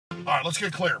right, let's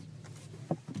get clear.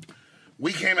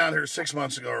 We came out here 6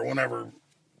 months ago or whenever,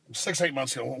 8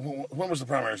 months ago. When was the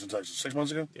primaries in Texas? 6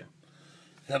 months ago? Yeah.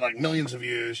 Had like millions of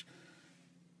views.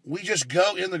 We just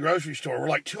go in the grocery store. We're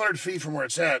like 200 feet from where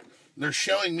it's at. They're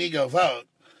showing me go vote.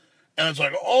 And it's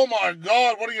like, oh my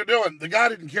God, what are you doing? The guy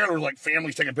didn't care. There were like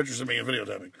families taking pictures of me and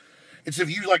videotaping. It's if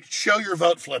you like show your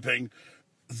vote flipping,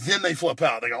 then they flip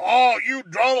out. They go, oh, you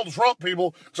Donald Trump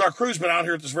people. Because our crew's been out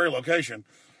here at this very location.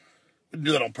 We didn't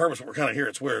do that on purpose, but we're kind of here.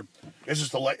 It's weird. It's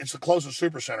just it's the closest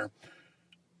super center.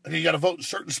 And you got to vote in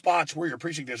certain spots where your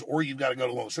precinct is, or you've got to go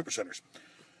to one of the super centers.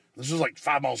 This is like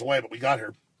 5 miles away, but we got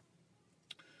here.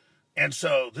 And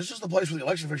so this is the place where the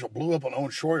election official blew up on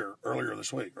Owen Shroyer earlier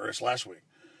this week, or it's last week.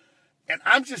 And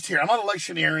I'm just here. I'm not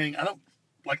electioneering. I don't,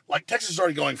 like Texas is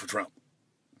already going for Trump.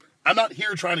 I'm not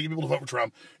here trying to get people to vote for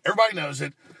Trump. Everybody knows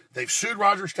it. They've sued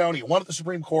Roger Stone. He won at the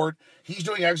Supreme Court. He's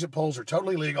doing exit polls. They're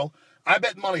totally legal. I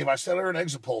bet money if I set her an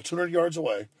exit poll 200 yards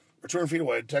away, or 200 feet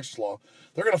away, Texas law,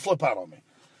 they're going to flip out on me.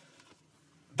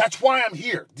 That's why I'm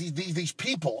here. These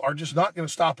people are just not going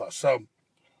to stop us. So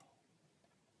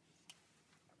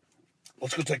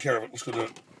let's go take care of it. Let's go do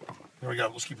it. Here we go.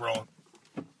 Let's keep rolling.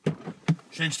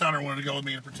 Shane Steiner wanted to go with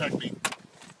me to protect me.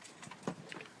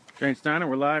 Shane Steiner,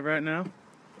 we're live right now.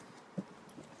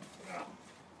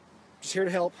 Just here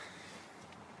to help.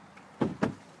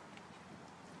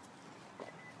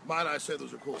 Might I say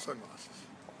those are cool sunglasses?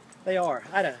 They are.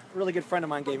 I had a really good friend of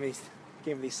mine gave me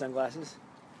these sunglasses.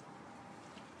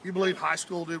 You believe high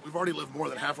school, dude? We've already lived more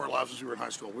than half our lives since we were in high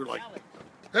school. We were like,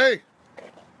 hey.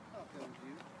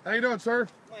 How you doing, sir?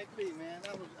 Mike B, man.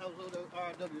 I was over the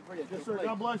RW Bridge. Yes, sir.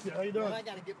 God bless you. How you doing? Man, I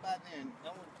got to get by there, and I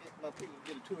want to get my people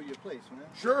to get a tour of your place, man.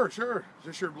 Sure, sure. Is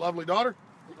this your lovely daughter?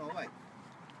 All right.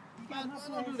 Man,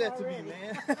 don't do that to me,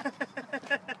 man.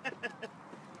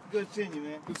 Good seeing you,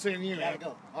 man. Good seeing you, man. Gotta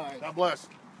go. All right. God bless.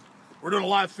 We're doing a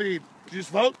live feed. Did you just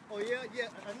vote? Oh, yeah.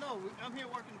 No, I'm here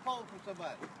working the poll for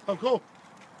somebody. Oh, cool.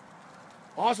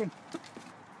 Awesome.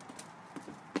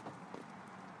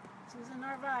 Susan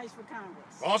Narvaez for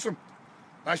Congress. Awesome.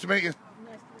 Nice to meet you. Nice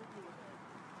to meet you.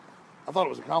 I thought it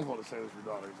was a compliment to say this to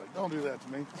your daughter. He's like, don't do that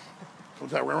to me.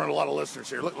 Sometimes we're running a lot of listeners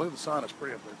here. Look at the sign. It's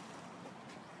pretty up there.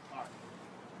 All right.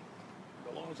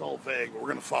 The law is all vague, but we're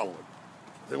going to follow it.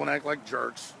 If they want to act like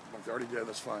jerks, like they already did,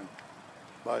 that's fine.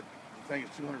 But the thing is,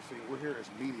 200 feet, we're here as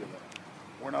media,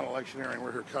 though. We're not electioneering.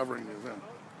 We're here covering the event.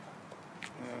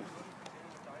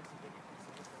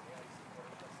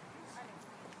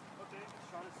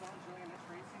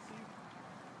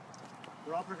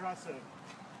 They're all progressive.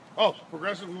 Oh,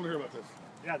 progressive. We want to hear about this.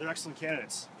 Yeah, they're excellent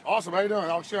candidates. Awesome. How you doing,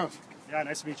 Alex Jones? Yeah,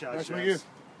 nice to meet you, Alex. Nice to meet you.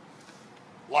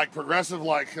 Like progressive,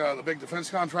 like the big defense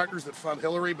contractors that fund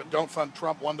Hillary but don't fund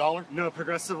Trump $1? No,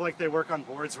 progressive, like they work on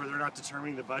boards where they're not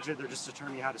determining the budget; they're just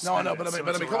determining how to No, spend I know, it. but I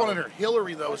mean, So come on in here.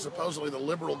 Hillary, though, is supposedly the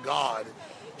liberal god.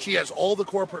 She has all the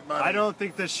corporate money. I don't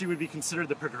think that she would be considered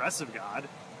the progressive god.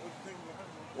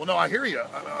 Well, no, I hear you.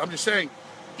 I'm just saying,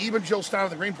 even Jill Stein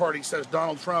of the Green Party says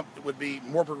Donald Trump would be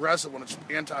more progressive when it's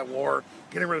anti-war,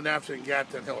 getting rid of NAFTA and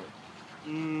GATT than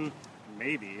Hillary.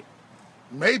 Maybe.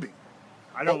 Maybe.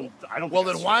 I don't. Well, think then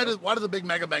that's why do the big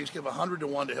mega banks give 100 to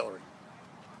 1 to Hillary?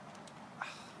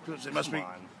 Because it must Come be.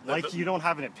 on. Like you don't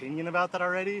have an opinion about that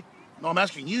already? No, I'm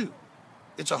asking you.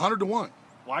 It's 100 to 1.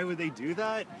 Why would they do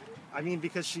that? I mean,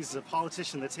 because she's a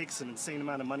politician that takes an insane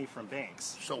amount of money from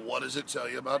banks. So what does it tell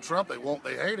you about Trump?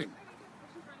 They hate him.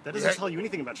 That doesn't tell you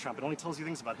anything about Trump. It only tells you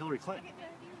things about Hillary Clinton.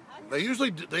 They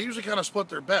usually kind of split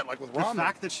their bet, like with The Romney.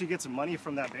 fact that she gets money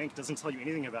from that bank doesn't tell you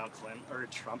anything about Clinton or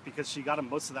Trump because she got him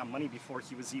most of that money before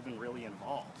he was even really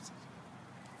involved.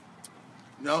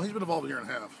 No, he's been involved a year and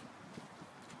a half.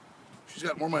 She's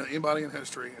got more money than anybody in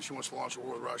history, and she wants to launch a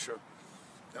war with Russia.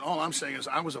 And all I'm saying is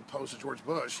I was opposed to George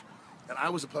Bush, and I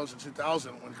was opposed in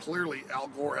 2000 when clearly Al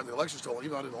Gore had the election stolen,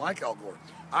 even though I didn't like Al Gore.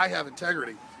 I have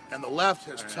integrity, and the left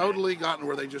has totally gotten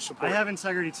where they just support. I have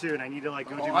integrity too, and I need to like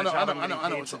go do my I know, job. I know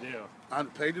I'm to do. I'm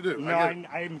paid to do. No,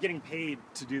 I'm getting paid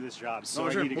to do this job, so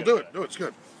I need to Well, go do it. It's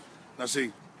good. Now,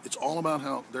 see, it's all about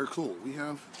how they're cool. We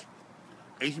have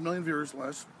 80 million viewers the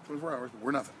last 24 hours, but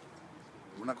we're nothing.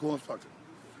 We're not cool enough to talk to.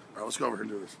 All right, let's go over here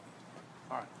and do this.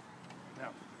 All right.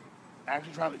 Now,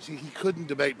 actually trying to see, he couldn't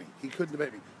debate me.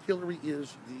 Hillary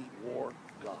is the war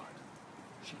god.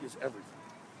 She is everything.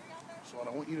 So what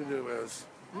I want you to do is...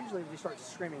 Usually you start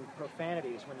screaming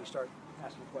profanities when you start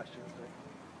asking questions.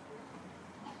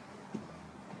 But...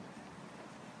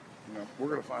 You know, we're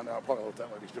going to find out probably what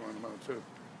that lady's doing in a minute, too.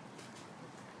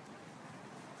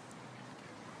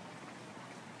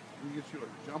 Let me get you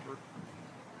a jumper.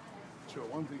 Get you a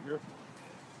onesie here.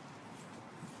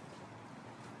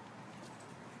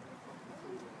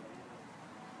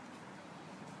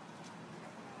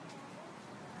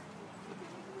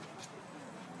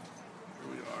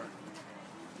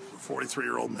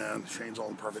 43-year-old man. Shane's all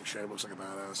in perfect shape. Looks like a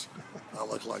badass. I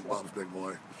look like Bob's big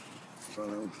boy.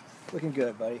 So, Looking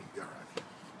good, buddy. yeah,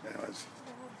 right. Anyways,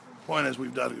 point is,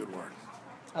 we've done good work.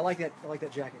 I like that. I like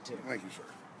that jacket too. Thank you, sir.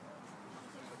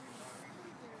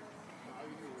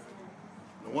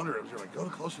 No wonder it was like, go to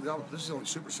close to the album. This is the only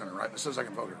super center, right? It says I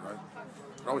can vote here, right?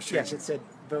 It always changes. Yes, it said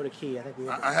vote a key. I think we.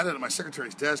 I had it at my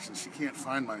secretary's desk, and she can't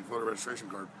find my voter registration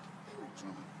card. So,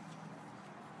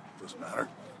 doesn't matter.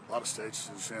 A lot of states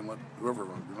are saying let whoever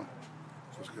vote, you know.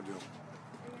 So it's a good deal.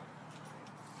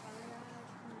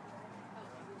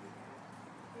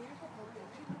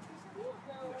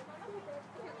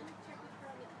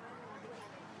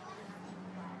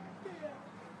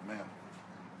 Man.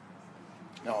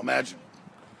 Now imagine,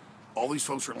 all these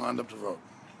folks are lined up to vote.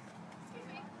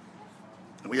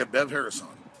 And we have Bev Harris on,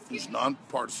 who's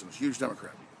nonpartisan, a huge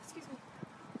Democrat,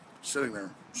 sitting there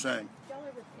saying, Y'all are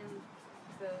within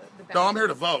the no, I'm here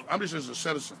to vote. I'm just as a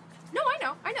citizen. No,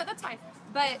 I know, that's fine.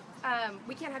 But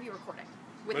we can't have you recording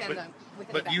within the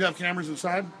But you have cameras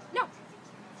inside? No,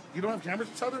 You don't have cameras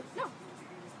inside there? no,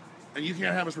 And you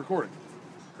can't have us recording?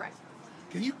 correct.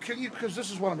 Can you, because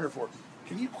this is what I'm here for,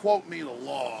 can you quote me the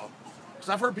law? Because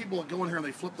I've heard people that go in here and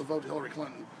they flip the vote to Hillary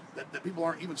Clinton, that people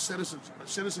aren't even citizens. A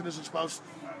citizen isn't supposed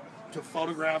to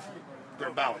photograph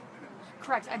their ballot.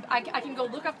 Correct. I can go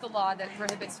look up the law that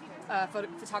prohibits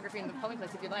photography in the public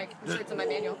place if you'd like. I'm sure it's in my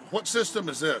manual. What system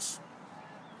is this?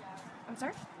 I'm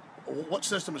sorry? What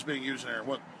system is being used in here?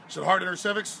 What is it? Hart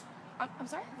InterCivics? I'm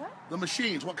sorry? What? The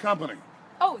machines. What company?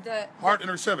 Oh, the Hart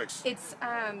InterCivics. it's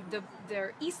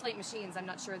their Eastlake machines. I'm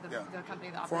not sure the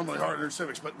company that operates Formerly them. Hart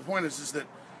InterCivics. But the point is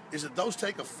that those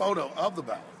take a photo of the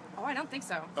ballot. Oh, I don't think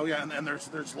so. Oh yeah, and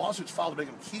there's lawsuits filed to make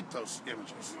them keep those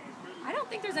images. I don't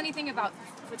think there's anything about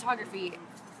photography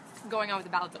going on with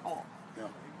the ballots at all. Yeah.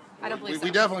 I don't believe so.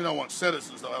 We definitely don't want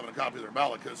citizens though having a copy of their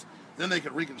ballot, because then they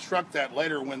could reconstruct that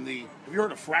later when the. Have you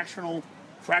heard of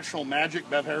fractional magic?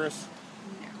 Bev Harris.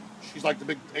 No. She's like the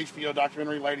big HBO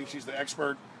documentary lady. She's the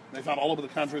expert. They found all over the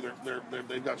country.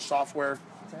 They've got software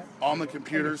on the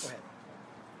computers.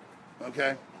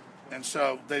 Okay, and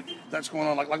so that's going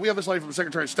on. Like we have this lady from the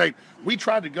Secretary of State. We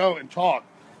tried to go and talk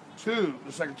to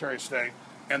the Secretary of State,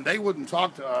 and they wouldn't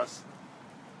talk to us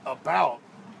about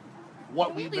what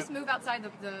Can we we at least move outside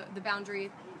the boundary,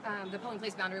 the polling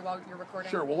place boundary while you're recording?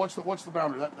 Sure. Well, what's the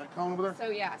boundary? That cone over there? So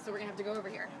yeah, so we're gonna have to go over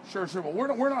here. Sure. Well,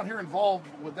 we're not here involved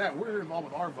with that. We're here involved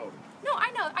with our voting. No,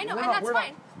 I know, and that's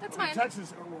fine. That's fine. In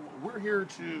Texas, we're here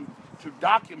to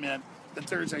document that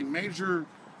there's a major,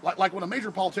 like when a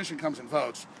major politician comes and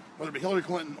votes, whether it be Hillary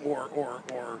Clinton or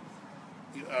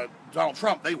Donald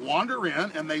Trump, they wander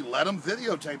in and they let them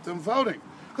videotape them voting.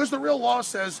 Because the real law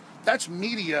says that's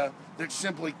media that's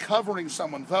simply covering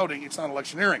someone voting. It's not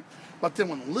electioneering. But then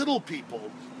when little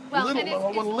people,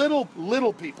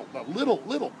 little people,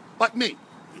 like me,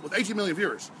 with 18 million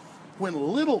viewers, when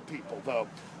little people, though,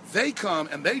 they come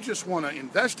and they just want to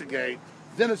investigate,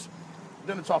 then it's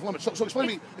off limits. So explain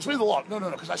me the law. No,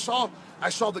 because I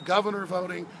saw the governor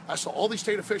voting. I saw all these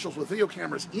state officials with video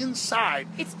cameras inside.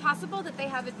 It's possible that they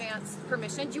have advance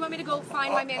permission. Do you want me to go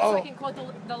find my manual so I can quote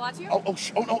the law to you?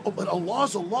 But a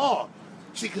law's a law.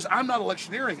 See, because I'm not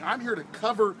electioneering. I'm here to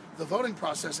cover the voting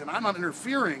process, and I'm not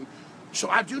interfering. So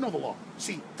I do know the law.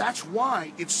 See, that's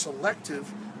why it's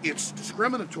selective, it's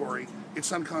discriminatory,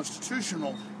 it's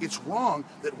unconstitutional, it's wrong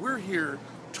that we're here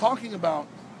talking about.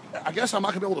 I guess I'm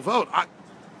not going to be able to vote.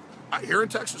 Here in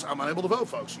Texas, I'm unable to vote,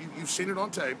 folks. You've seen it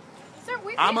on tape. Sir,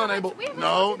 I'm unable.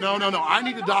 No. I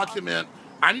need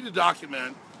to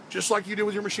document. Just like you do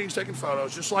with your machines taking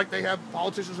photos, just like they have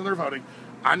politicians in their voting.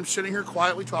 I'm sitting here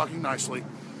quietly talking nicely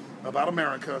about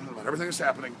America, about everything that's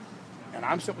happening, and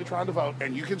I'm simply trying to vote.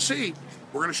 And you can see,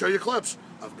 we're going to show you clips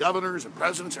of governors and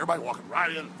presidents, everybody walking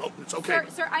right in and voting. It's okay.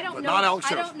 Sir, I don't know. I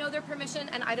don't know their permission,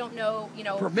 and I don't know,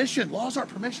 Permission. Laws aren't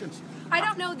permissions. I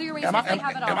don't know the arrangements they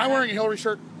have at all. Am I wearing a Hillary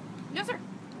shirt? No, sir.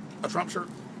 A Trump shirt?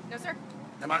 No, sir.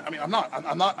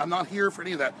 I'm not here for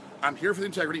any of that. I'm here for the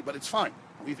integrity, but it's fine.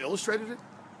 We've illustrated it,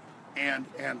 and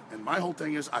my whole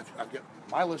thing is I get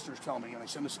my listeners tell me, and they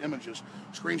send us images,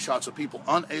 screenshots of people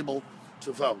unable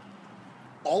to vote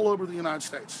all over the United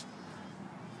States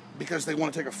because they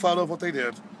want to take a photo of what they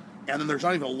did, and then there's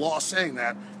not even a law saying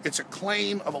that. It's a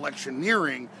claim of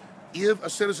electioneering if a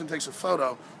citizen takes a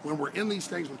photo when we're in these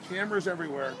things with cameras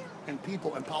everywhere and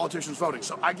people and politicians voting.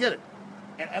 So I get it.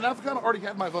 And I've kind of already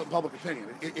had my vote in public opinion.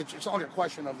 It's not like a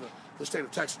question of the state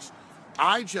of Texas.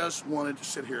 I just wanted to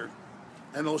sit here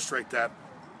and illustrate that.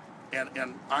 And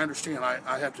I understand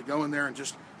I have to go in there and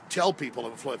just tell people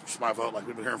if it flips my vote, like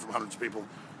we've been hearing from hundreds of people.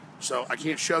 So I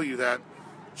can't show you that.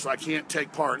 So I can't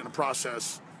take part in a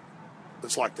process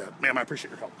that's like that. Ma'am, I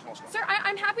appreciate your help. Come on, let's go. Sir,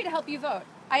 I'm happy to help you vote.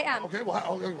 I am. Okay, well,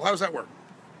 how does that work?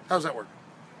 How does that work?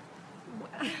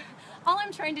 All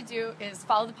I'm trying to do is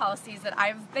follow the policies that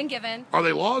I've been given. Are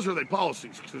they laws or are they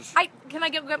policies? 'Cause Can I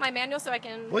get my manual so I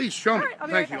can... please, show me. All right, I'll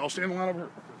be Thank right you. back. I'll stand in line over here.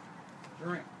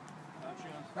 Sure am.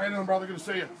 How you doing, brother? Good to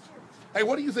see you. Hey,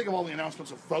 what do you think of all the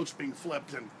announcements of votes being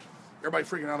flipped and everybody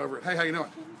freaking out over it? Hey, how you doing?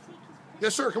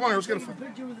 Yes, sir. Come on here. Let's get a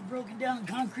picture with a broken down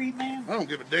concrete man. I don't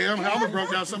give a damn. Helmet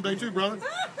broke down someday too, brother.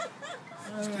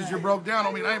 Just because you're broke down,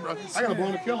 I mean, I ain't broke. I got a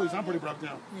blown Achilles. I'm pretty broke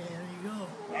down. Yeah, there you go.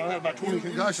 I have about 20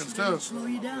 concussions too. Slow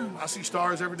you down. I see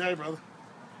stars every day, brother.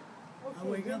 I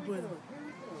wake up with them.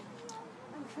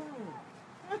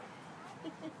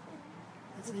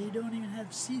 So you don't even have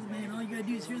to see the man. All you gotta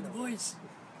do is hear the voice.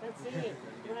 That's it.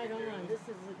 Right on. This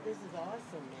is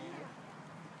awesome,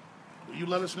 man. You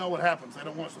let us know what happens. They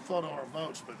don't want us to photo our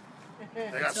votes, but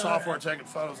they got software taking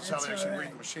photos. That's how they actually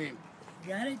read the machine.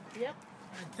 Got it? Yep.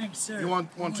 Thanks, sir. You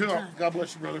want one too? God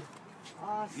bless you, brother.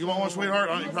 Awesome. You want one, sweetheart?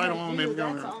 You probably don't want me to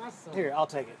go That's here. awesome. Here, I'll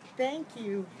take it. Thank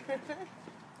you.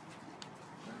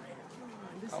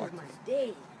 This is my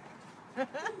day.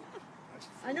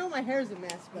 I know my hair's a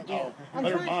mess, but yeah. Oh,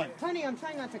 better mine. Honey, I'm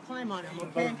trying not to climb on him,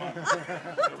 okay?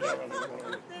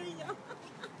 There you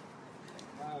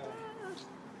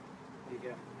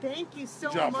go. Thank you so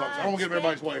Good job, much. folks. I won't get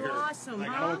everybody's way Thank you. here. Awesome, Thank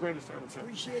you. I huh? don't create disturbance here.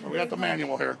 Appreciate it We got the very much.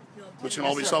 manual here, which can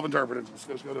all be self-interpreted. Let's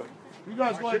go do it. You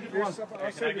guys go ahead and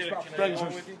get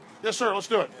one. Yes, sir. Let's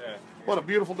do it. What a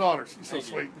beautiful daughter. She's so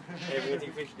sweet. That's a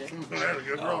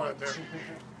good girl right there.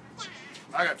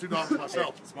 I got 2 daughters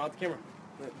myself. Smile at the camera.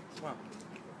 Smile.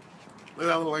 Look at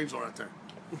that little angel right there.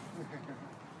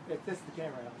 Yeah, this is the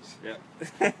camera, Alex. Yeah.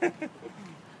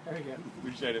 There we go.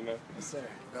 Appreciate it, man. Yes, sir.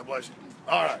 God bless you.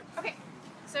 All right. Okay.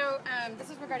 So this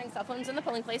is regarding cell phones in the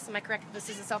polling place. Am I correct? This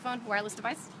is a cell phone, wireless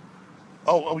device?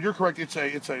 Oh, you're correct. It's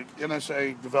a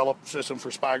NSA developed system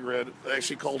for spy grid. They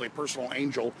actually called a personal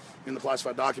angel in the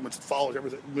classified documents. It follows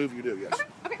every move you do. Yes.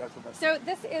 Okay. That's what that's. So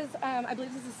this is, I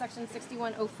believe this is section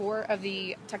 6104 of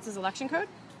the Texas Election Code,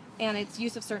 and it's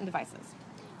use of certain devices.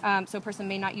 So a person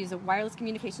may not use a wireless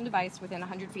communication device within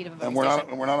 100 feet of a voting station.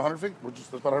 And we're not 100 feet. We're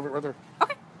just about 100 feet right there.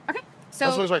 Okay. Okay. So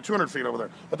That's what it's like 200 feet over there.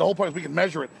 But the whole point is we can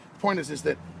measure it. The point is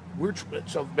that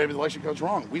so maybe the election code's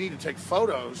wrong. We need to take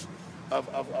photos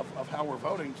of how we're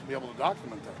voting to be able to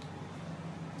document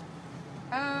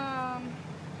that.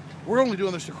 We're only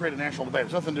doing this to create a national debate.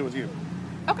 It's nothing to do with you.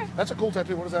 Okay. That's a cool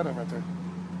tattoo. What is that right there?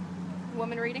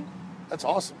 Woman reading. That's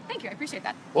awesome. Thank you. I appreciate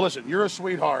that. Well, listen, you're a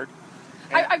sweetheart.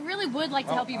 I really would like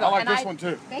to help you vote. I like and this one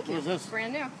too. Thank you. What is this?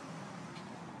 Brand new.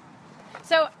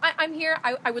 So I'm here.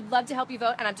 I would love to help you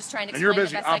vote, and I'm just trying to And explain you're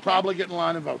busy. the best I I'll can. probably get in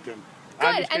line and vote then.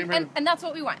 Good, and that's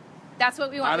what we want. That's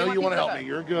what we want. I know we you want want to help me.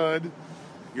 You're good.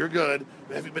 You're good.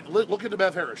 But look at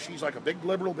Beth Harris. She's like a big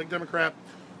liberal, big Democrat.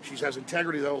 She has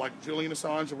integrity, though, like Julian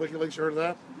Assange of WikiLeaks. You heard of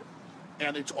that?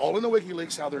 And it's all in the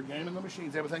WikiLeaks, how they're gaming the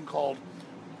machines. They have a thing called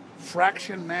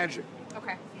fraction magic.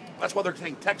 Okay. That's why they're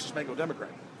saying Texas may go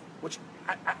Democrat, which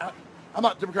I'm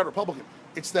not Democrat or Republican.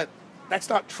 It's that's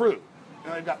not true.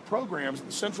 And they've got programs at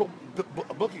the central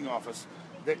booking office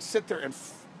that sit there and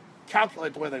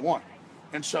calculate the way they want.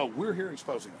 And so we're here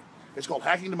exposing it. It's called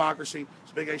Hacking Democracy.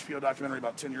 It's a big HBO documentary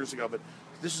about 10 years ago, but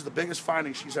this is the biggest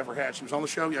finding she's ever had. She was on the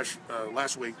show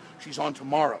last week. She's on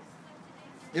tomorrow.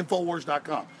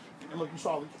 Infowars.com. And look, you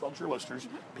saw your listeners.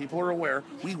 People are aware.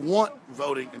 We want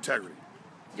voting integrity.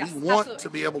 Yes, we want absolutely. to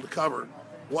be able to cover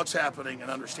what's happening and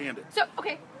understand it. So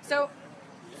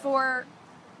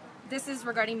this is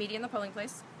regarding media in the polling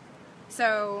place.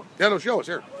 So Yeah, no, show us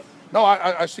here. No,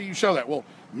 I see you show that. Well,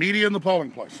 media in the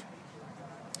polling place.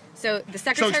 the So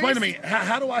secretary. explain to me,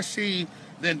 how do I see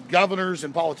then governors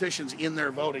and politicians in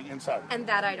their voting inside? And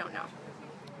that I don't know.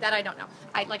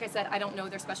 Like I said, I don't know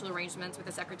their special arrangements with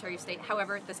the Secretary of State.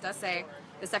 However, this does say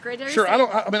the Secretary of Sure, State.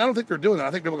 I don't think they're doing that.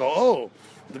 I think people go, oh,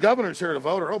 the governor's here to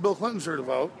vote, or oh, Bill Clinton's here to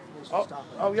vote.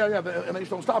 Oh, yeah, and they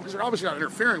just don't stop because they're obviously not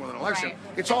interfering with an election.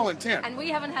 Right. It's all intent. And we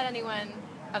haven't had anyone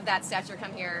of that stature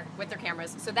come here with their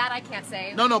cameras, so that I can't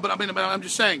say. No, but I'm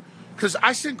just saying, because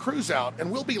I send crews out,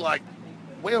 and we'll be like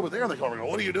way over there, and they call me,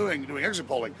 what are you doing? Doing exit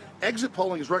polling. Exit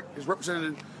polling is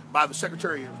represented by the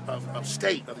Secretary of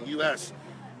State of the U.S.,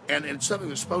 and it's something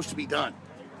that's supposed to be done.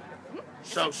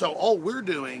 So all we're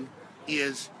doing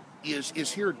is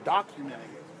here documenting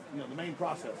it, the main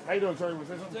process. How you doing, sir?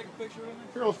 Take a picture of it?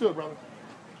 Sure, let's do it, brother.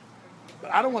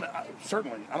 But I don't want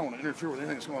to interfere with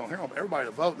anything that's going on here. I want everybody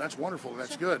to vote, and that's wonderful, and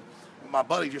that's good. My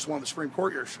buddy just won the Supreme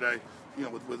Court yesterday,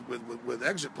 with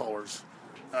exit pollers.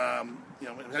 We had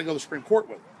to go to the Supreme Court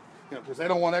with, because they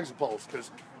don't want exit polls,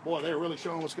 because, boy, they're really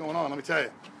showing what's going on, let me tell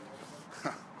you.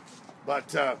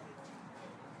 But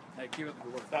Hey, keep up the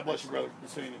good work. God bless you, brother. Good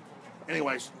seeing you.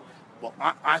 Anyways, well,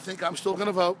 I think I'm still going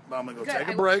to vote, but I'm going to go Good.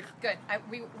 take a break. Good.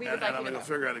 We would And like I'm you going to to vote.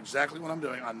 figure out exactly what I'm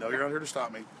doing. I know you're out here to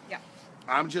stop me. Yeah.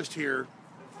 I'm just here,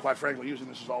 quite frankly, using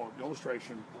this as all an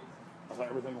illustration of how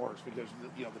everything works, because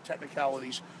the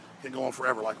technicalities can go on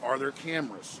forever. Like, are there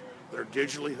cameras that are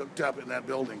digitally hooked up in that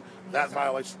building? That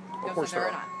violates. Of No, course sir, there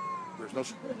there are. are There's No,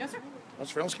 sir. no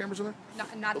surveillance cameras in there.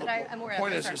 Not that I'm aware The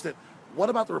point of. is that what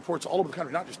about the reports all over the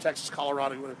country, not just Texas,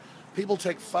 Colorado, whatever. People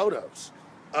take photos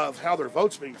of how their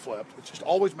vote's being flipped. It's just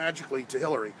always magically to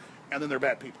Hillary, and then they're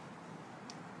bad people.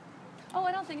 Oh,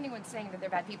 I don't think anyone's saying that they're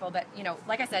bad people, but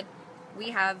like I said, we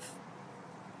have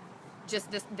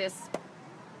just this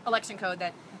election code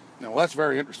that. No, well, that's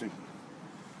very interesting.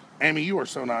 Amy, you are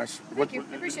so nice. Thank you.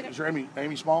 I appreciate it. Is your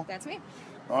Amy small? That's me.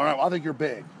 All right. Well, I think you're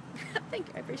big. Thank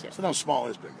you. I appreciate it. So no, small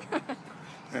is big.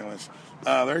 Anyways,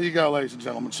 there you go, ladies and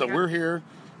gentlemen. So we're here,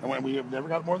 and we have never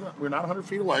got more than, we're not 100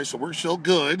 feet away, so we're still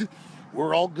good.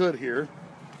 We're all good here,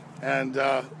 and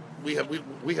we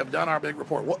have done our big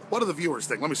report. What do the viewers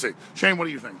think? Let me see. Shane, what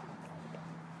do you think?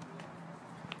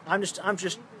 I'm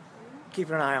just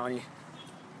keeping an eye on you.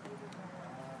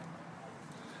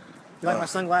 You like my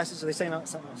sunglasses? Are they saying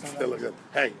something? They look good.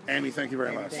 Hey, Amy, thank you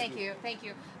very much. Thank you.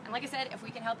 And like I said, if we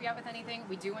can help you out with anything,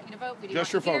 we do want you to vote. We do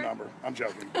Just want your you phone here. number. I'm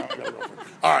joking. I'm gonna go for it.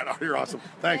 All right, you're awesome.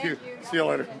 Thank you. See you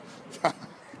later.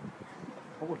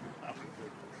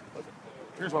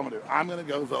 Here's what I'm gonna do. I'm gonna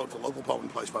go vote for local polling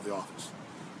place by the office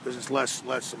because it's less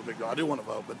of a big deal. I do want to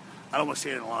vote, but I don't want to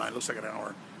stand in line. It looks like an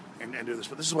hour and do this.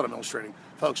 But this is what I'm illustrating,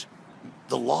 folks.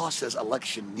 The law says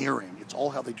electioneering. It's all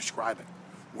how they describe it.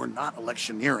 We're not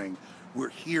electioneering. We're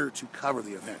here to cover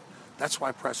the event. That's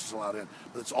why press is allowed in.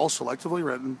 But it's all selectively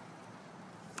written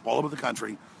all over the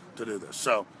country to do this.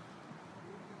 So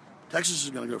Texas is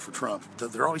going to go for Trump.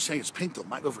 They're always saying it's pink. They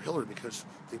might go for Hillary because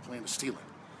they plan to steal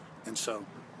it. And so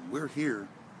we're here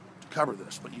to cover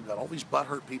this. But you've got all these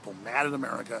butthurt people mad at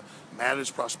America, mad at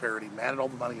its prosperity, mad at all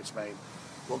the money it's made.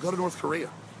 Well, go to North Korea.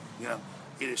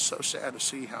 It is so sad to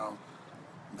see how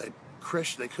they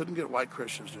couldn't get white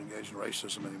Christians to engage in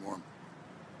racism anymore.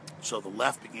 So the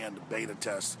left began to beta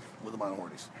test with the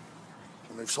minorities.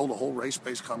 And they've sold a whole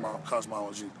race-based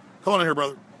cosmology. Come on in here,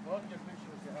 brother.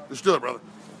 Let's do it, brother.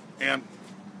 And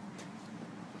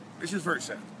it's just very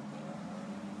sad.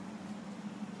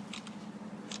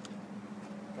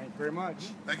 Thank you very much.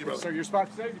 Thank you, brother. Sir, your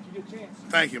spot's safe if you get a chance.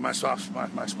 Thank you. My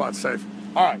spot's safe.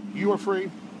 All right. You are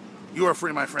free. You are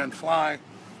free, my friend. Fly.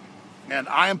 And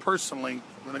I am personally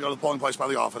going to go to the polling place by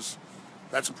the office.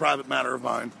 That's a private matter of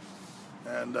mine.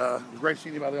 And it was great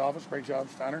seeing you by the office. Great job,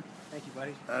 Steiner. Thank you,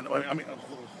 buddy. And I mean,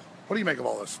 what do you make of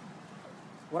all this?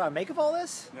 What do I make of all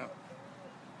this? Yeah.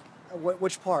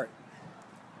 Which part?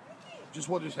 Just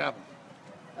what just happened?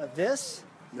 Of this?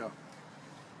 Yeah.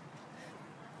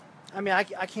 I mean, I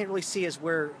can't really see as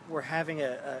we're having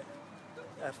a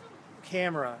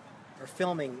camera or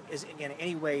filming is in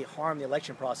any way harm the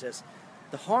election process.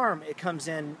 The harm, it comes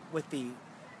in with the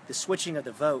switching of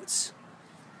the votes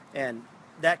and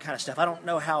that kind of stuff. I don't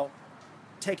know how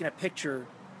taking a picture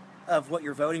of what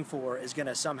you're voting for is going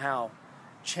to somehow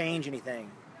change anything.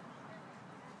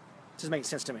 It doesn't make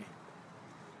sense to me.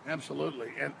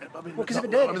 Absolutely. And I mean, Well, 'cause if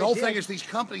it did, the whole thing is these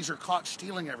companies are caught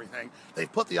stealing everything.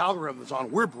 They've put the algorithms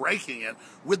on. We're breaking it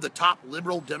with the top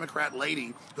liberal Democrat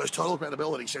lady who has total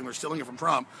credibility saying they're stealing it from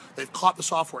Trump. They've caught the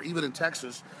software even in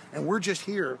Texas. And we're just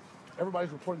here.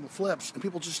 Everybody's reporting the flips. And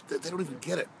people just, they don't even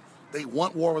get it. They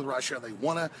want war with Russia. They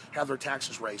want to have their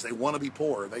taxes raised. They want to be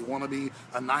poor. They want to be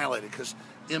annihilated because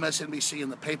MSNBC in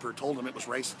the paper told them it was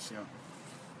racist. And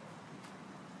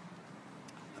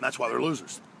that's why they're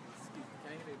losers.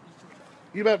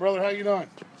 You bet, brother. How you doing?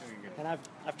 And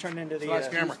I've turned into the Nice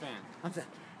camera.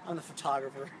 I'm the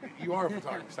photographer. You are a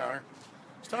photographer, Steiner.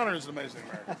 Steiner is an amazing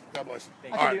American. God bless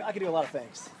him. I can do a lot of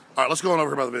things. All right, let's go on over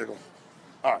here by the vehicle.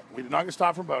 All right, we did not get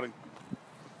stopped from voting,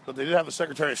 but they did have the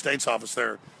Secretary of State's office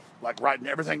there, like writing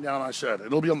everything down I said.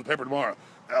 It'll be on the paper tomorrow.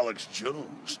 Alex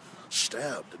Jones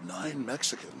stabbed 9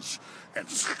 Mexicans and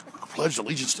pledged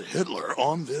allegiance to Hitler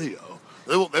on video.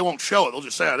 They won't show it. They'll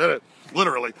just say I did it,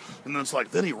 literally. And then it's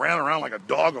like, then he ran around like a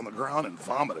dog on the ground and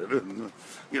vomited. And,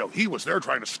 he was there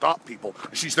trying to stop people.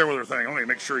 And she's there with her thing. I want to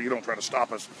make sure you don't try to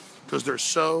stop us because they're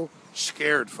so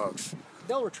scared, folks.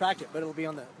 They'll retract it, but it'll be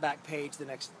on the back page the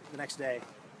next day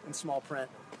in small print.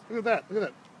 Look at that. Look at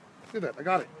that. Look at that. I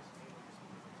got it.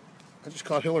 I just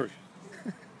caught Hillary.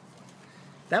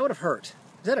 That would have hurt.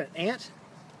 Is that an ant?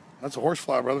 That's a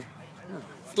horsefly, brother.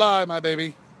 Fly, my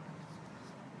baby.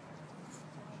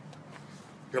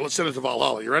 Here, let's send it to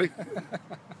Valhalla. You ready?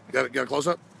 Got a close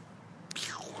up?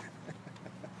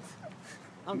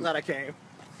 I'm glad I came.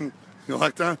 You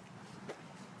like that?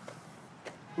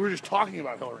 We were just talking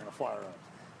about Hillary in a fly around.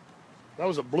 That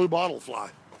was a blue bottle fly.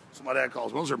 That's what my dad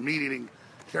calls them. Those are meat-eating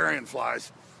carrion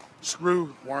flies.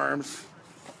 Screw worms,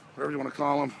 whatever you want to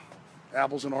call them.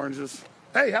 Apples and oranges.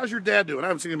 Hey, how's your dad doing? I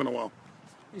haven't seen him in a while.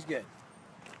 He's good.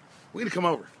 We need to come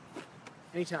over.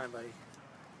 Anytime, buddy.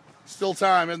 Still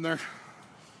time, isn't there?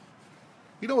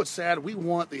 You know what's sad? We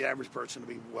want the average person to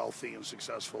be wealthy and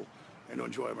successful and to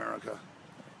enjoy America.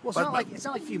 Well, it's not like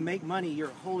if you make money, you're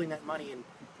holding that money and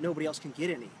nobody else can get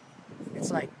any.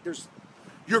 It's like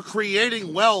you're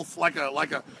creating wealth like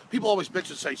a. People always bitch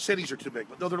and say cities are too big,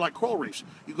 but no, they're like coral reefs.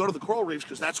 You go to the coral reefs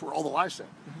because that's where all the life is.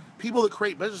 People that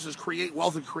create businesses create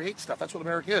wealth and create stuff. That's what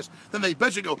America is. Then they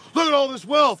bitch and go, look at all this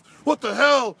wealth. What the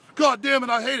hell? God damn it,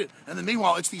 I hate it. And then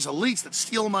meanwhile, it's these elites that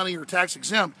steal money or tax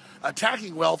exempt,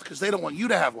 attacking wealth because they don't want you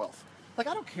to have wealth. Like,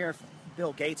 I don't care if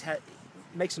Bill Gates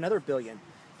makes another billion.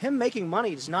 Him making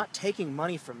money is not taking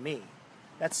money from me.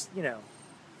 That's,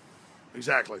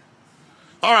 Exactly.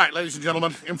 All right, ladies and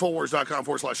gentlemen,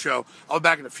 Infowars.com/show. I'll be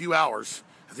back in a few hours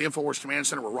at the Infowars Command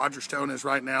Center where Roger Stone is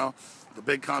right now, the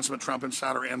big consummate Trump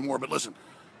insider and more. But listen,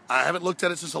 I haven't looked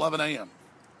at it since 11 a.m.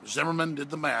 Zimmerman did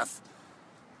the math.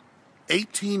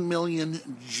 18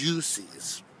 million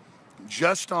juicies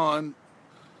just on,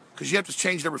 because you have to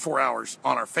change it every 4 hours,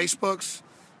 on our Facebooks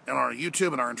and on our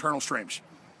YouTube and our internal streams.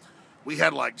 We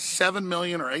had like 7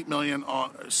 million or 8 million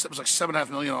on, it was like 7.5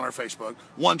 million on our Facebook,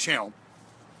 one channel,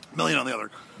 million on the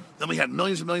other. Then we had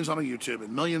millions and millions on our YouTube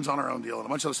and millions on our own deal and a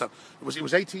bunch of other stuff. It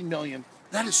was 18 million.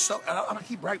 That is so, I'm going to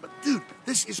keep bragging, but dude,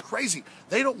 this is crazy.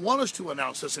 They don't want us to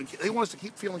announce this, and they want us to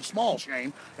keep feeling small,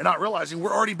 Shane, and not realizing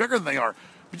we're already bigger than they are.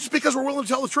 But just because we're willing to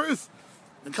tell the truth.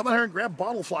 And come out here and grab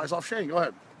bottle flies off Shane. Go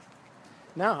ahead.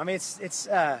 No, I mean, it's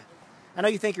I know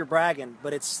you think you're bragging,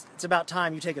 but it's about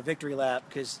time you take a victory lap,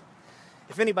 because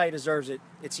if anybody deserves it,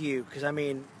 it's you. Because, I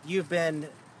mean, you've been,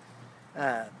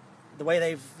 the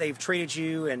way they've treated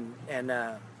you, and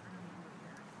I'm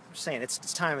just saying,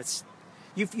 it's time.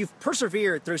 You've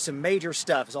persevered through some major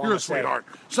stuff. Is all You're I'm a saying. sweetheart.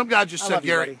 Some guy just said, love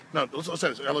you, Gary. buddy. No, let's say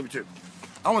this. I love you too.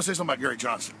 I want to say something about Gary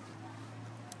Johnson.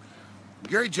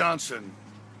 Gary Johnson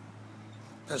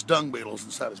has dung beetles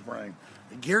inside his brain.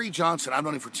 And Gary Johnson, I've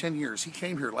known him for 10 years. He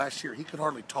came here last year. He could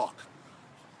hardly talk.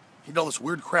 He did all this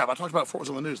weird crap. I talked about it before it was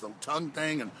on the news, the tongue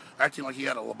thing and acting like he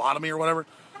had a lobotomy or whatever.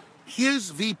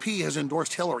 His VP has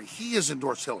endorsed Hillary. He has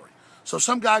endorsed Hillary. So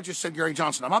some guy just said, Gary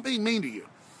Johnson, I'm not being mean to you.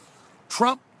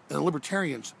 Trump and the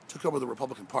Libertarians took over the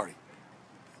Republican Party.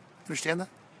 Understand that?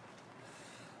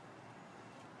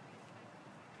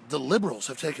 The liberals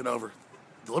have taken over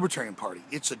the Libertarian Party.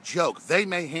 It's a joke. They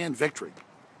may hand victory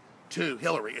to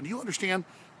Hillary. And do you understand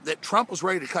that Trump was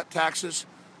ready to cut taxes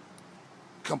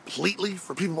completely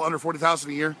for people under $40,000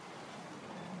 a year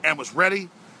and was ready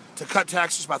to cut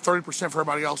taxes by 30% for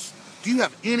everybody else? Do you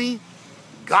have any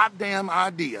goddamn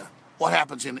idea what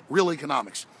happens in real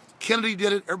economics? Kennedy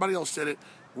did it. Everybody else did it.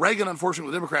 Reagan, unfortunately,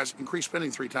 with Democrats, increased spending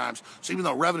 3 times. So even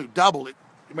though revenue doubled, it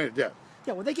made it dead.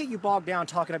 Yeah, well, they get you bogged down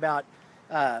talking about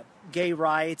gay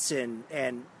rights and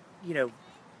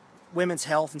women's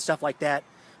health and stuff like that.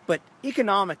 But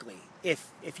economically, if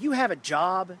you have a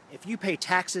job, if you pay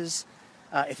taxes,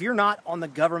 if you're not on the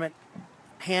government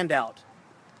handout,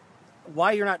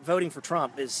 why you're not voting for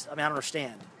Trump is, I don't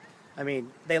understand. I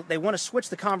mean, they want to switch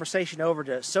the conversation over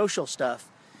to social stuff,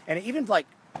 and even like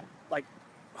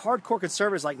hardcore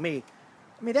conservatives like me,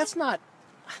 I mean, that's not,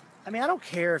 I don't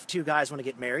care if 2 guys want to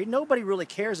get married. Nobody really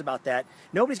cares about that.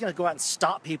 Nobody's going to go out and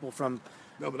stop people from...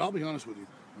 No, but I'll be honest with you.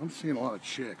 I'm seeing a lot of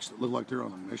chicks that look like they're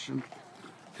on a mission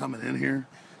coming in here,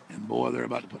 and boy, they're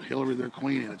about to put Hillary their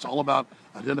queen in. It's all about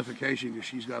identification because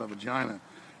she's got a vagina.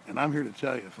 And I'm here to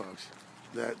tell you, folks,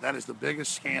 that is the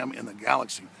biggest scam in the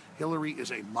galaxy. Hillary is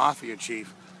a mafia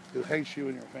chief who hates you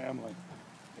and your family.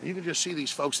 And you can just see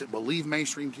these folks that believe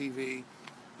mainstream TV.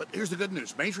 But here's the good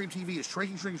news. Mainstream TV is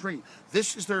shrinking.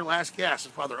 This is their last gasp.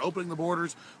 That's why they're opening the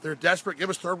borders. They're desperate. Give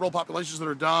us third world populations that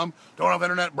are dumb, don't have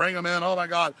internet, bring them in. Oh, my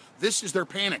God. This is their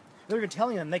panic. They're even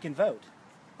telling them they can vote.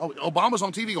 Oh, Obama's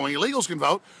on TV going, illegals can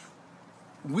vote.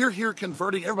 We're here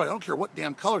converting everybody. I don't care what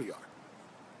damn color you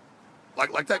are.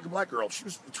 Like that black girl. She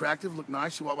was attractive, looked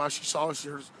nice. While she saw us, she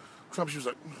heard Trump, she was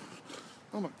like,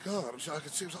 oh my God. I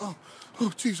could see, oh,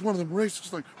 geez, one of them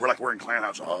racist. We're like wearing clan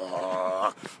hats.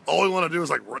 All we want to do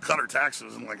is cut our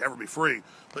taxes and ever be free.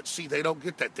 But see, they don't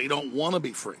get that. They don't want to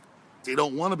be free. They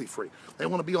don't want to be free. They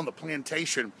want to be on the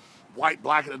plantation, white,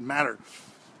 black, it doesn't matter,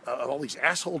 of all these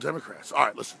asshole Democrats. All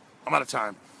right, listen, I'm out of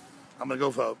time. I'm going to go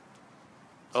vote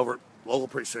over at local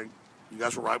precinct. You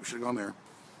guys were right. We should have gone there.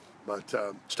 But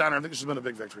Steiner, I think this has been a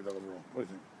big victory, though, overall. What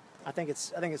do you think? I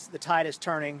think it's the tide is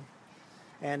turning,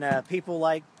 and people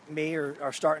like me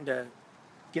are starting to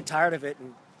get tired of it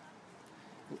and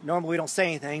Normally we don't say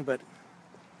anything, but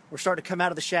we're starting to come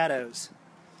out of the shadows.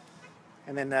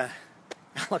 And then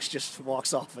Alex just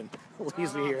walks off and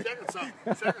leaves me here. I'm checking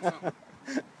something.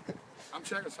 I'm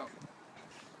checking something.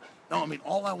 No, I mean,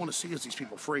 all I want to see is these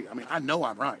people free. I mean, I know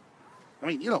I'm right. I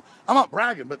mean, you know, I'm not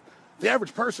bragging, but the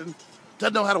average person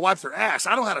doesn't know how to wipe their ass.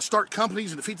 I know how to start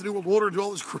companies and defeat the New World Order and do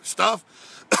all this stuff.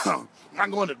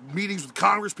 I'm going to meetings with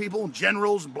Congress people and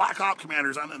generals and Black Op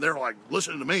commanders, and they're like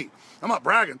listening to me. I'm not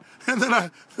bragging. And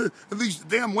then these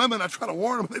damn women, I try to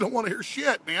warn them, they don't want to hear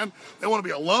shit, man. They want to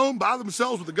be alone by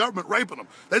themselves with the government raping them.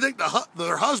 They think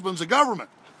their husband's the government.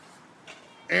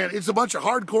 And it's a bunch of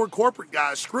hardcore corporate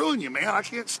guys screwing you, man. I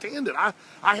can't stand it. I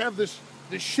have this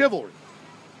chivalry,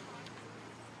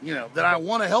 you know, that I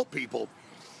want to help people.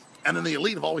 And then the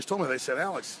elite have always told me, they said,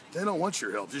 Alex, they don't want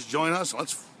your help. Just join us and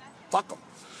let's fuck them.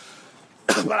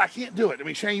 But I can't do it. I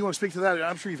mean, Shane, you want to speak to that?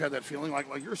 I'm sure you've had that feeling. Like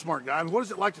you're a smart guy. I mean, what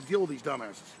is it like to deal with these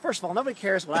dumbasses? First of all, nobody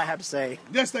cares what I have to say.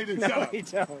 Yes, they do. Shut up. No, they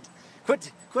don't.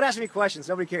 Quit asking me questions.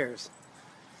 Nobody cares.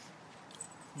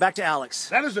 Back to Alex.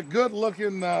 That is a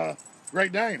good-looking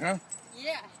Great Dane, huh?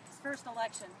 Yeah, his first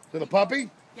election. To the puppy?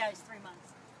 Yeah, he's 3 months.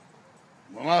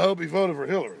 Well, I hope he voted for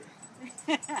Hillary.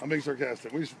 I'm being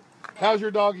sarcastic. How's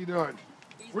your doggy doing?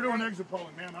 We're doing exit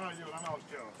polling, man. How are you doing? I'm always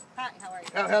jealous. Hi, how are you?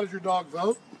 How does your dog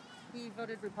vote? He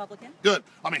voted Republican. Good.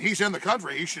 I mean, he's in the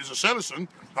country. He's a citizen.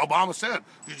 Obama said,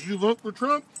 did you vote for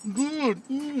Trump? Good.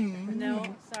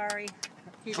 No, sorry.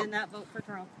 He did not vote for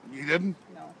Trump. You didn't?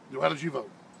 No. How did you vote?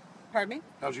 Pardon me?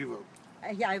 How did you vote?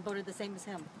 Yeah, I voted the same as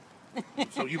him.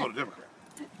 So you voted Democrat?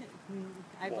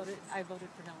 I voted for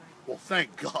Hillary. Well,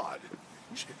 thank God.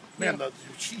 Man,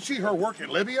 see her work in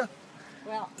Libya?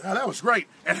 Well, Yeah, that was great.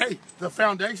 And hey, the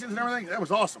foundations and everything, that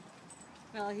was awesome.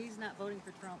 well, he's not voting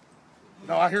for Trump.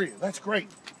 No, I hear you. That's great.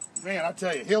 Man, I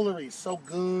tell you, Hillary's so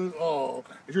good. Oh,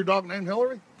 is your dog named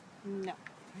Hillary? No.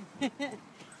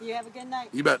 You have a good night.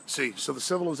 You bet. See, so the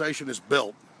civilization is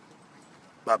built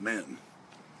by men.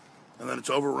 And then it's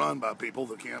overrun by people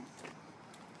that can't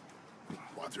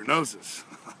wipe their noses.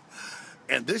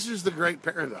 And this is the great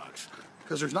paradox.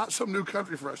 Because there's not some new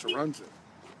country for us to run to.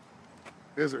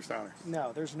 Is there, Steiner?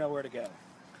 No, there's nowhere to go.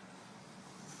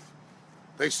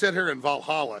 They sit here in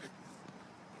Valhalla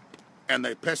and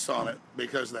they piss on it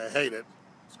because they hate it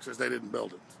because they didn't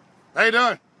build it. How you doing? I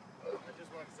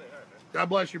just wanted to say hi, man. God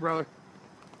bless you, brother.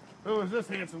 Who is this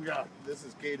handsome guy? This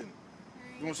is Caden.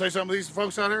 You want to say something to these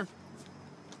folks out here?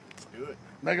 Let's do it.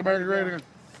 Make America great again.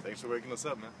 Thanks for waking us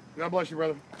up, man. God bless you,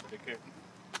 brother. Take care.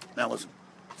 Now listen.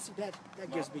 See, that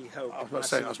gives me hope. I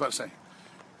was about to say.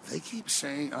 They keep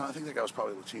saying, I think that guy was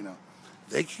probably Latino.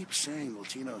 They keep saying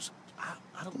Latinos.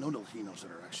 I don't know Latinos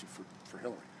that are actually for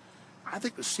Hillary. I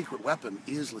think the secret weapon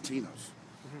is Latinos.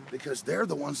 Because they're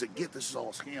the ones that get this is all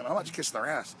a scam. I'm not just kissing their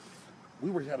ass.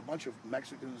 We had a bunch of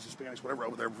Mexicans, Hispanics, whatever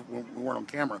over there when we weren't on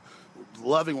camera,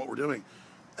 loving what we're doing.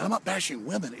 And I'm not bashing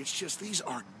women. It's just these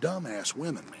are dumbass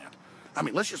women, man. I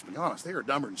mean, let's just be honest. They are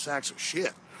dumber than sacks of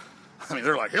shit. I mean,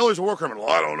 they're like, Hillary's a war criminal.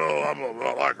 I don't know. I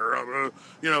don't like her.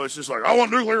 You know, it's just like, I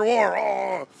want nuclear war.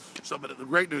 Oh. So, but the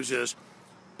great news is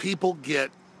people get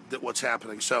that what's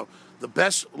happening. So the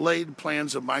best laid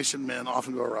plans of mice and men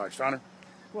often go awry. Steiner?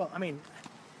 Well, I mean,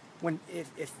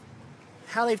 if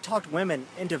how they've talked women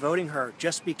into voting her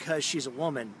just because she's a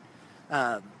woman,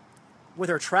 with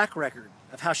her track record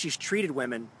of how she's treated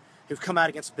women who've come out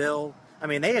against Bill, I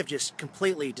mean, they have just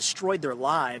completely destroyed their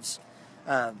lives.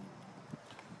 And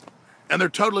they're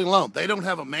totally alone. They don't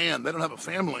have a man. They don't have a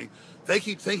family. They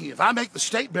keep thinking, if I make the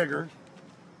state bigger,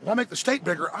 I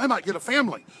might get a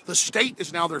family. The state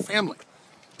is now their family.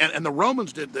 And the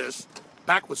Romans did this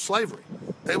back with slavery.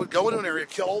 They would go into an area,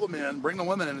 kill all the men, bring the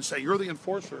women in and say, you're the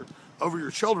enforcer over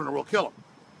your children or we'll kill them.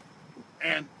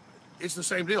 And it's the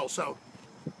same deal. So,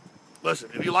 listen,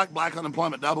 if you like black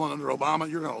unemployment doubling under Obama,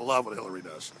 you're going to love what Hillary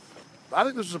does. I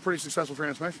think this is a pretty successful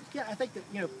transformation. Yeah, I think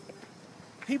that,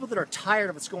 people that are tired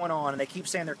of what's going on and they keep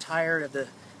saying they're tired of the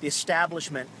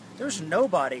establishment, there's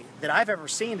nobody that I've ever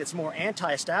seen that's more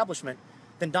anti-establishment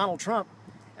than Donald Trump.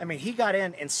 I mean, he got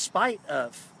in spite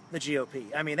of the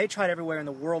GOP. I mean, they tried everywhere in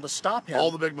the world to stop him.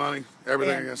 All the big money,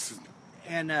 everything against it.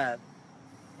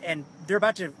 And they're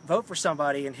about to vote for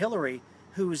somebody in Hillary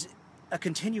who's a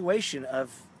continuation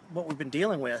of what we've been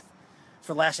dealing with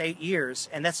for the last 8 years,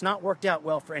 and that's not worked out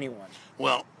well for anyone.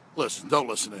 Well, listen, don't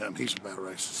listen to him. He's a bad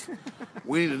racist.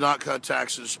 We need to not cut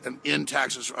taxes and end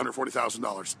taxes for under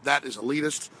 $40,000. That is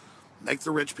elitist. Make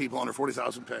the rich people under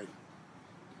 $40,000 pay.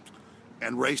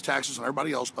 And raise taxes on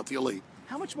everybody else but the elite.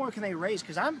 How much more can they raise?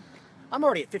 Because I'm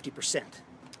already at 50%.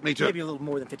 Me too. Maybe a little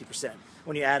more than 50%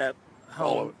 when you add up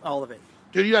all of it.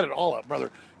 Dude, you had it all up, brother.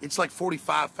 It's like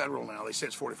 45 federal now. They say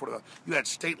it's 40. You had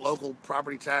state, local,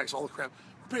 property tax, all the crap.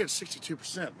 We're paying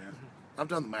 62%, man. I've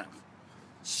done the math.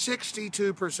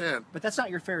 62%. But that's not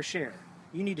your fair share.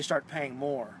 You need to start paying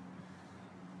more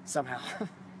somehow.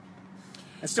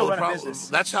 And still run a business.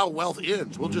 That's how wealth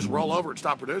ends. We'll just roll over and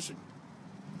stop producing.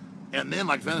 And then,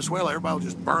 like Venezuela, everybody will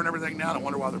just burn everything down and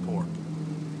wonder why they're poor.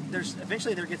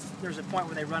 Eventually there's a point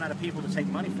where they run out of people to take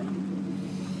money from.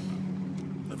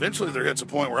 Eventually there gets a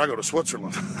point where I go to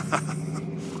Switzerland.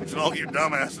 And all you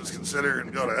dumbasses consider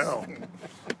and go to hell.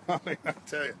 I mean, I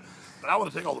tell you. But I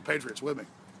want to take all the Patriots with me.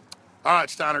 All right,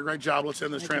 Steiner, great job. Let's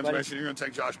end this transmission. You're going to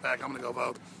take Josh back. I'm going to go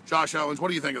vote. Josh Owens, what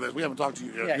do you think of this? We haven't talked to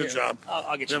you yet. Yeah, Good job.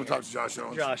 I'll get you. We haven't talked to Josh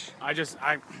Owens. Josh.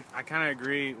 I kind of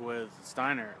agree with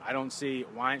Steiner. I don't see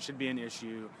why it should be an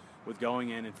issue with going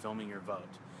in and filming your vote.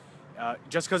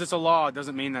 Just because it's a law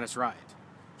doesn't mean that it's right.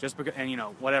 Just because, and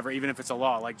whatever, even if it's a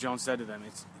law, like Jones said to them,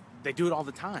 they do it all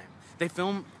the time. They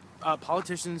film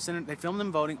politicians, they film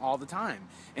them voting all the time,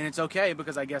 and it's okay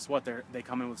because I guess what they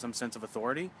come in with some sense of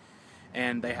authority,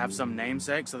 and they have some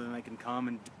namesake, so then they can come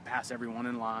and pass everyone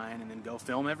in line and then go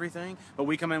film everything. But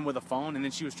we come in with a phone, and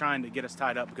then she was trying to get us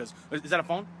tied up because is that a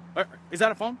phone? Is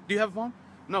that a phone? Do you have a phone?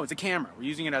 No, it's a camera. We're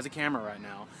using it as a camera right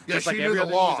now. Yeah, she knew the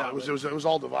law. It was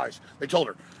all device. They told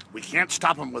her, we can't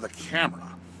stop them with a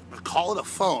camera. But call it a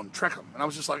phone, trick them. And I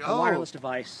was just like, A wireless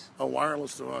device. A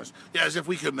wireless device. Yeah, as if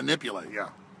we could manipulate, yeah.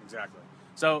 Exactly.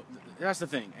 So that's the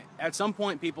thing. At some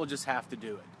point, people just have to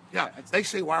do it. Yeah, they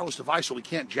say wireless device, so we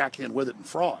can't jack in with it and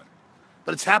fraud.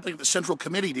 But it's happening at the Central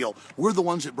Committee deal. We're the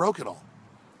ones that broke it all.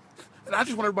 And I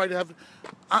just want everybody to have...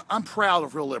 I'm proud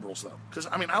of real liberals, though. Because,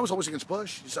 I mean, I was always against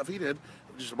Bush, the stuff he did.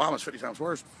 Just Obama's 50 times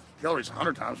worse. Hillary's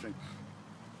 100 times me.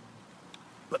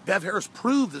 But Bev Harris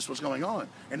proved this was going on.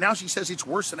 And now she says it's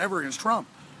worse than ever against Trump.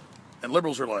 And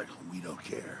liberals are like, we don't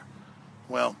care.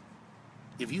 Well,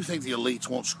 if you think the elites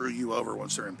won't screw you over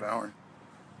once they're in power,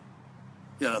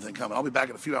 you have nothing coming. I'll be back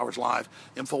in a few hours live,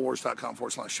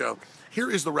 Infowars.com/show. Here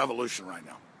is the revolution right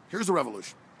now. Here's the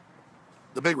revolution.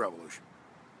 The big revolution.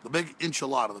 The big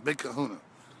enchilada, the big kahuna.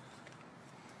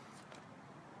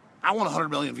 I want 100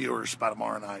 million viewers by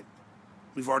tomorrow night.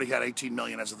 We've already had 18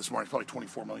 million as of this morning. It's probably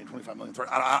 24 million, 25 million.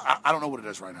 I don't know what it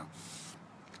is right now.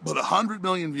 But 100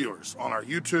 million viewers on our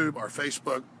YouTube, our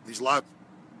Facebook, these live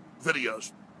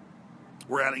videos,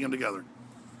 we're adding them together.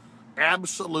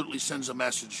 Absolutely sends a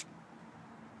message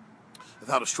of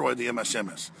how destroyed the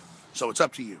MSM is. So it's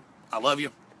up to you. I love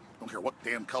you. Don't care what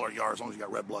damn color you are, as long as you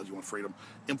got red blood, you want freedom.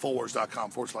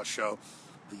 Infowars.com/show.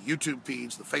 The YouTube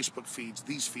feeds, the Facebook feeds,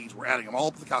 these feeds, we're adding them all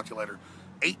up to the calculator.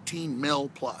 18 mil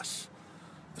plus.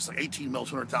 It's like 18 mil,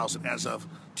 200,000 as of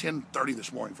 10:30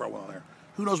 this morning before I went on there.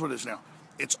 Who knows what it is now?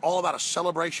 It's all about a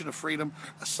celebration of freedom,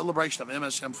 a celebration of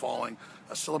MSM falling,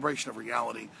 a celebration of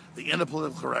reality, the end of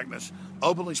political correctness,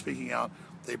 openly speaking out.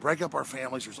 They break up our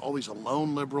families. There's all these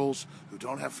alone liberals who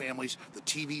don't have families. The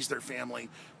TV's their family.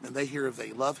 And they hear if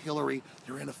they love Hillary,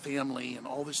 they're in a family and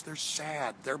all this. They're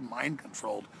sad. They're mind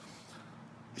controlled.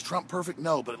 Is Trump perfect?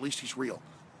 No, but at least he's real.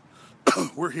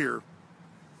 We're here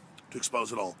to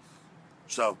expose it all.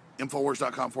 So,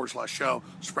 Infowars.com/show.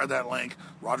 Spread that link.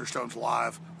 Roger Stone's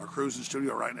live. Our crew's in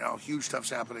studio right now. Huge stuff's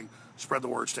happening. Spread the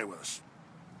word. Stay with us.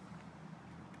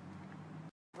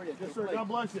 Yes, sir. God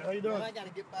bless you. How you doing? Well, I got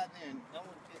to get by there, and I want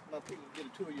to get my people get a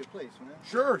tour of your place, man.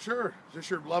 Sure, sure. Is this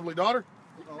your lovely daughter?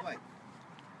 All right.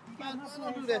 Man,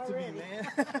 don't do that to me, man.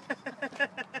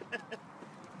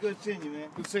 Good seeing you, man.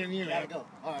 Good seeing you, man. Gotta go.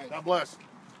 All right. God bless.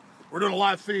 We're doing a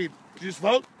live feed. Did you just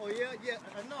vote? Oh, yeah.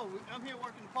 No, I'm here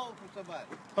working the poll for somebody.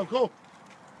 Oh, cool.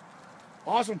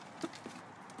 Awesome.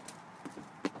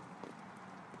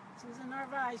 Susan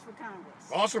Narvaez for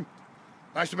Congress. Awesome.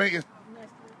 Nice to meet you. Nice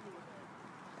to meet you.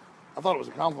 I thought it was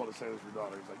a compliment to say this to your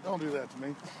daughter. He's like, don't do that to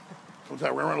me.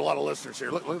 Sometimes we're running a lot of listeners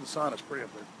here. Look at the sign. It's pretty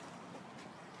up there.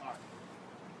 All right.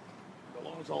 The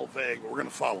law is all vague, but we're going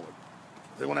to follow it.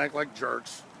 If they want to act like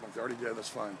jerks, like they already did, that's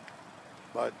fine.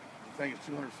 But the thing is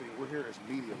 200 feet. We're here as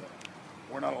media,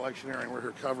 though. We're not electioneering. We're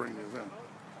here covering the event.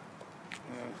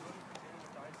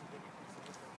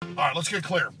 All right, let's get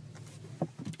clear.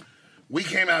 We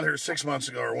came out here 6 months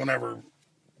ago or whenever,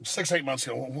 8 months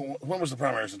ago. When was the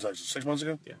primaries in Texas? 6 months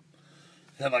ago? Yeah.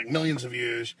 Had like millions of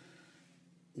views.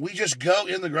 We just go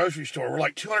in the grocery store. We're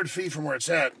like 200 feet from where it's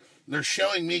at. They're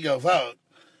showing me go vote.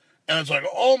 And it's like,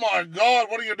 oh my God,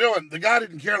 what are you doing? The guy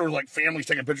didn't care. There were like families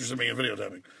taking pictures of me and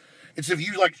videotaping. It's if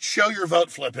you like show your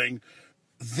vote flipping,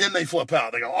 then they flip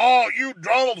out. They go, oh, you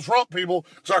Donald Trump people.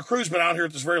 Because our crew's been out here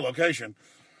at this very location.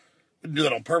 We didn't do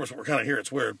that on purpose, but we're kind of here.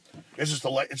 It's weird. It's just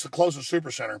it's the closest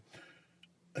super center.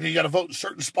 And you got to vote in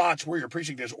certain spots where your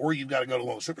precinct is, or you've got to go to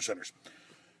one of the super centers.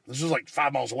 This was like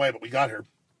 5 miles away, but we got here.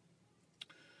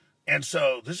 And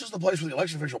so this is the place where the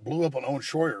election official blew up on Owen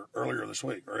Shroyer earlier this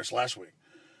week, or it's last week.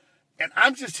 And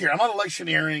I'm just here. I'm not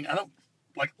electioneering. I don't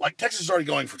like Texas is already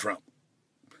going for Trump.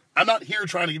 I'm not here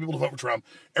trying to get people to vote for Trump.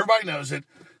 Everybody knows it.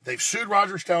 They've sued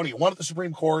Roger Stone. He won at the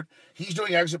Supreme Court. He's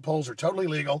doing exit polls. They're totally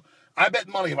legal. I bet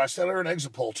money if I set her an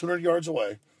exit poll 200 yards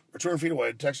away, or 200 feet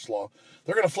away, Texas law,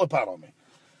 they're going to flip out on me.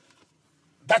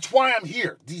 That's why I'm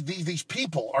here. These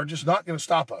people are just not going to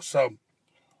stop us. So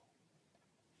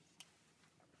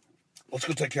let's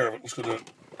go take care of it. Let's go do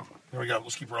it. There we go.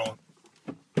 Let's keep rolling.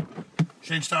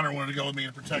 Shane Steiner wanted to go with me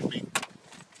to protect me.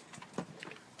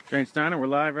 Shane Steiner, we're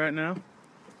live right now.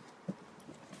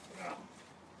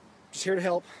 Just here to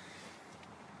help.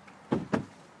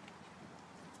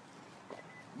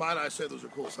 Might I say those are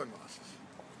cool sunglasses?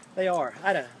 They are. I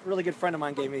had a really good friend of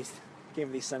mine gave me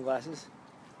these sunglasses.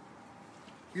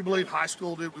 You believe high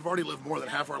school, dude? We've already lived more than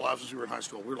half our lives since we were in high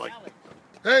school. We were like,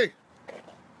 hey,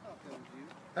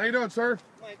 how you doing, sir?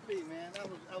 Mike B, man.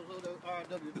 I was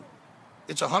RW.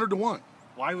 It's 100 to 1.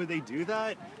 Why would they do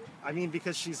that? I mean,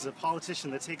 because she's a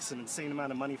politician that takes an insane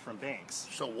amount of money from banks.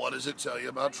 So what does it tell you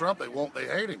about Trump? They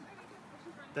hate him.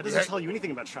 That doesn't tell you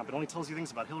anything about Trump. It only tells you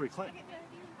things about Hillary Clinton.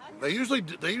 They usually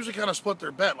kind of split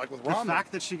their bet, like with Romney. The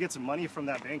fact that she gets money from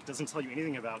that bank doesn't tell you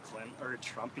anything about Clinton or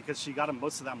Trump because she got him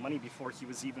most of that money before he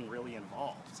was even really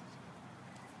involved.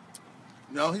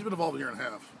 No, he's been involved a year and a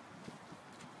half.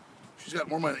 She's got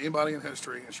more money than anybody in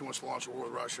history, and she wants to launch a war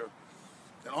with Russia.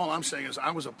 And all I'm saying is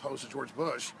I was opposed to George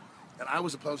Bush, and I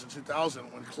was opposed in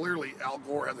 2000 when clearly Al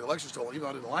Gore had the election stolen, even though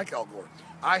I didn't like Al Gore.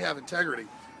 I have integrity,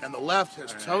 and the left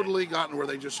has totally gotten where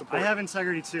they just support. I have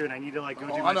integrity too, and I need to go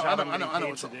do my job. I'm getting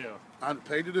paid to do. I'm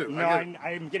paid to do. No,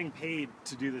 I'm getting paid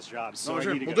to do this job, so I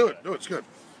need to we'll go do it. Do it. It's good.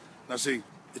 Now see,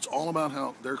 it's all about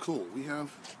how they're cool. We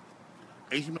have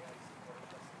 80 minutes.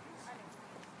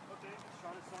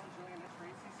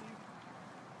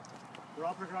 They're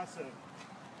all progressive.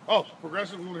 Oh,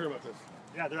 progressive. We want to hear about this.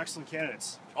 Yeah, they're excellent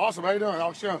candidates. Awesome. How you doing,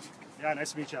 Alex Jones? Yeah,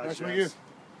 nice to meet you, Alex Nice to meet you.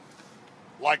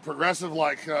 Like progressive,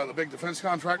 like the big defense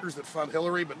contractors that fund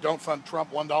Hillary but don't fund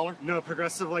Trump $1? No,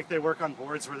 progressive like they work on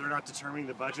boards where they're not determining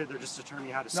the budget, they're just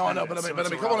determining how to No, spend I know, it. but I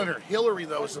mean, come on in here. Hillary,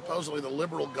 though, is supposedly the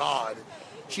liberal god.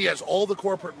 She has all the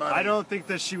corporate money. I don't think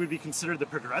that she would be considered the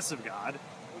progressive god.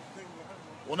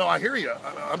 Well, no, I hear you.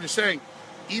 I'm just saying,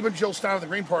 even Jill Stein of the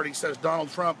Green Party says Donald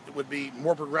Trump would be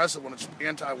more progressive when it's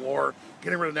anti-war,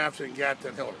 getting rid of NAFTA and GATT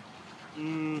than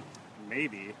Hillary.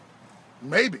 Maybe.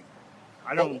 Maybe.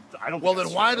 I don't. Well,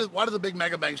 then why do the big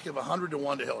mega banks give 100 to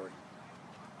 1 to Hillary?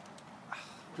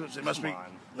 Because it must be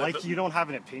Like you don't have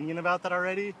an opinion about that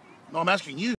already? No, I'm asking you.